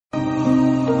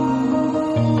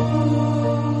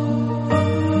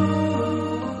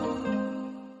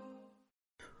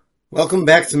Welcome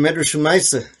back to Medrash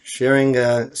U'Maisa, sharing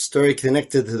a story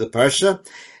connected to the Parsha.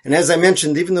 And as I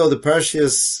mentioned, even though the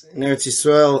Parshas in Eretz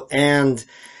Yisroel and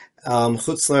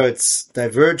Chutz La'aretz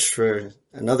diverge for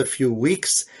another few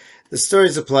weeks, the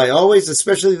stories apply always,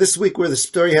 especially this week where the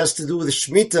story has to do with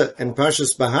Shmitta and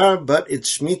Parshas Behar, but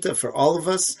it's Shmitta for all of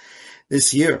us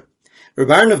this year.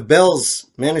 Rebbe of Belz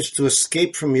managed to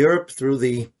escape from Europe through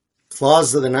the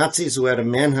claws of the Nazis who had a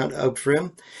manhunt out for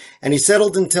him, and he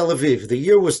settled in Tel Aviv. The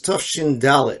year was Tafshin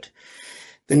Daled.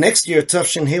 The next year,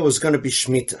 Tafshin He was going to be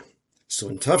Shmitta. So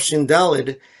in Tafshin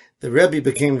Daled, the Rebbe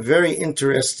became very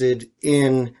interested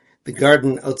in the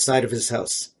garden outside of his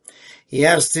house. He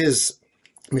asked his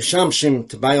Mishamshim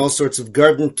to buy all sorts of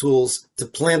garden tools, to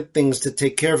plant things, to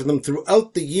take care of them.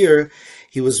 Throughout the year,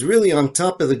 he was really on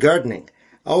top of the gardening,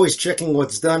 always checking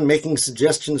what's done, making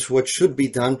suggestions for what should be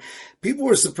done. People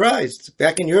were surprised.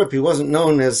 Back in Europe, he wasn't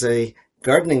known as a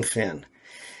gardening fan.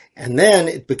 And then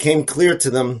it became clear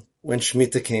to them when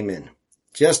Shmitta came in.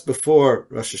 Just before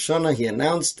Rosh Hashanah, he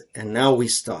announced, and now we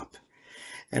stop.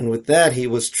 And with that, he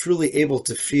was truly able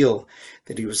to feel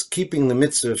that he was keeping the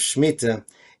mitzvah of Shmitta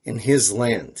in his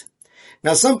land.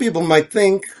 Now, some people might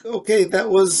think, okay, that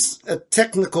was a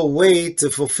technical way to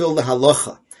fulfill the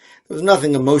halacha. There was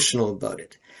nothing emotional about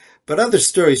it. But other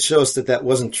stories show us that that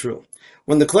wasn't true.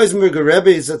 When the Klausenberg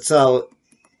Rebbe Zatzal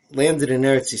landed in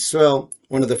Eretz Yisroel,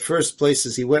 one of the first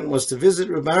places he went was to visit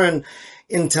Rebbe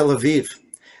in Tel Aviv.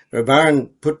 Rebbe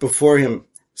put before him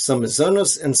some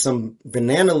mazonos and some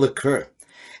banana liqueur.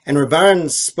 And Rebbe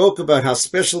spoke about how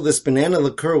special this banana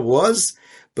liqueur was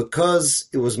because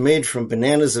it was made from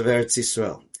bananas of Eretz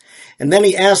Yisroel. And then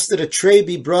he asked that a tray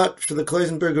be brought for the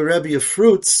Klausenberg Rebbe of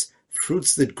fruits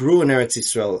that grew in Eretz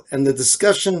Yisroel. And the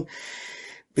discussion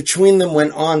between them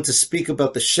went on to speak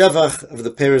about the shevach of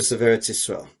the Parshas of Eretz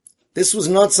Yisroel. This was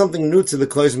not something new to the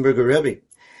Klausenberg Rebbe.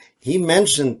 He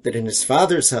mentioned that in his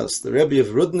father's house, the Rebbe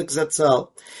of Rudnik Zatzal,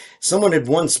 someone had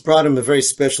once brought him a very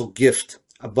special gift,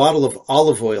 a bottle of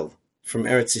olive oil from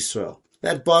Eretz Yisroel.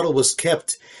 That bottle was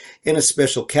kept in a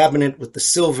special cabinet with the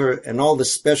silver and all the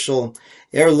special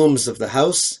heirlooms of the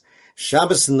house.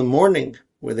 Shabbos in the morning,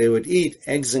 where they would eat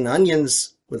eggs and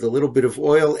onions with a little bit of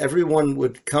oil, everyone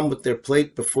would come with their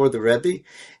plate before the Rebbe,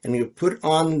 and he would put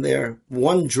on there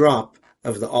one drop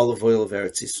of the olive oil of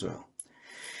Eretz Yisroel.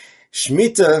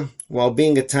 Shmitta, while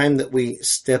being a time that we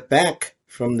step back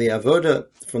from the avoda,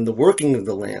 from the working of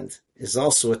the land, is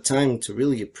also a time to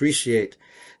really appreciate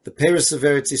the Parshas of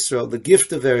Eretz Yisroel, the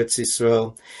gift of Eretz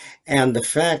Yisroel, and the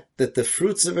fact that the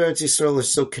fruits of Eretz Yisroel are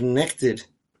so connected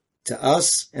to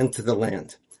us and to the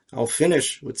land. I'll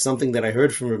finish with something that I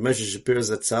heard from Rebbe Shapiro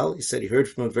Zatzal. He said he heard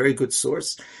from a very good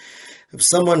source of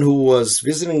someone who was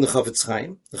visiting the Chofetz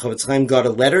Chaim. The Chofetz Chaim got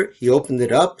a letter, he opened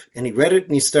it up, and he read it,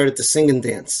 and he started to sing and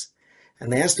dance.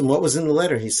 And they asked him what was in the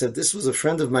letter. He said, this was a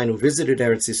friend of mine who visited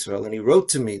Eretz Yisroel, and he wrote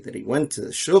to me that he went to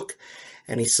the shuk,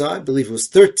 and he saw, I believe it was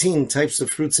 13 types of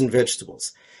fruits and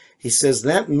vegetables. He says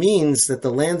that means that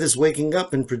the land is waking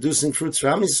up and producing fruits for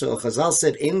Am Yisrael. Chazal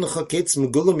said, "Ein lecha ketz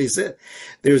megula mizeh."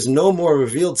 There is no more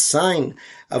revealed sign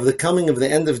of the coming of the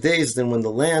end of days than when the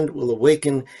land will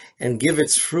awaken and give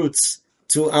its fruits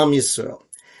to Am Yisrael.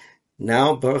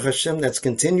 Now, Baruch Hashem, that's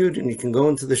continued, and you can go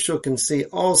into the shuk and see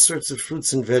all sorts of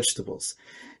fruits and vegetables.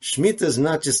 Shmitta is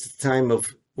not just a time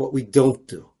of what we don't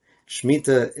do.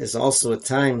 Shmitta is also a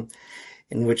time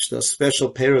in which those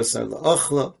special peros are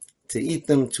la'achla, to eat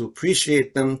them, to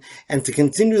appreciate them, and to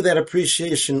continue that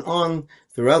appreciation on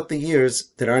throughout the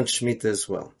years that aren't Shmitta as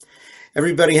well.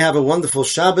 Everybody have a wonderful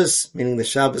Shabbos, meaning the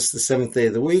Shabbos, the seventh day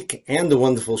of the week, and a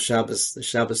wonderful Shabbos, the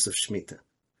Shabbos of Shmitta.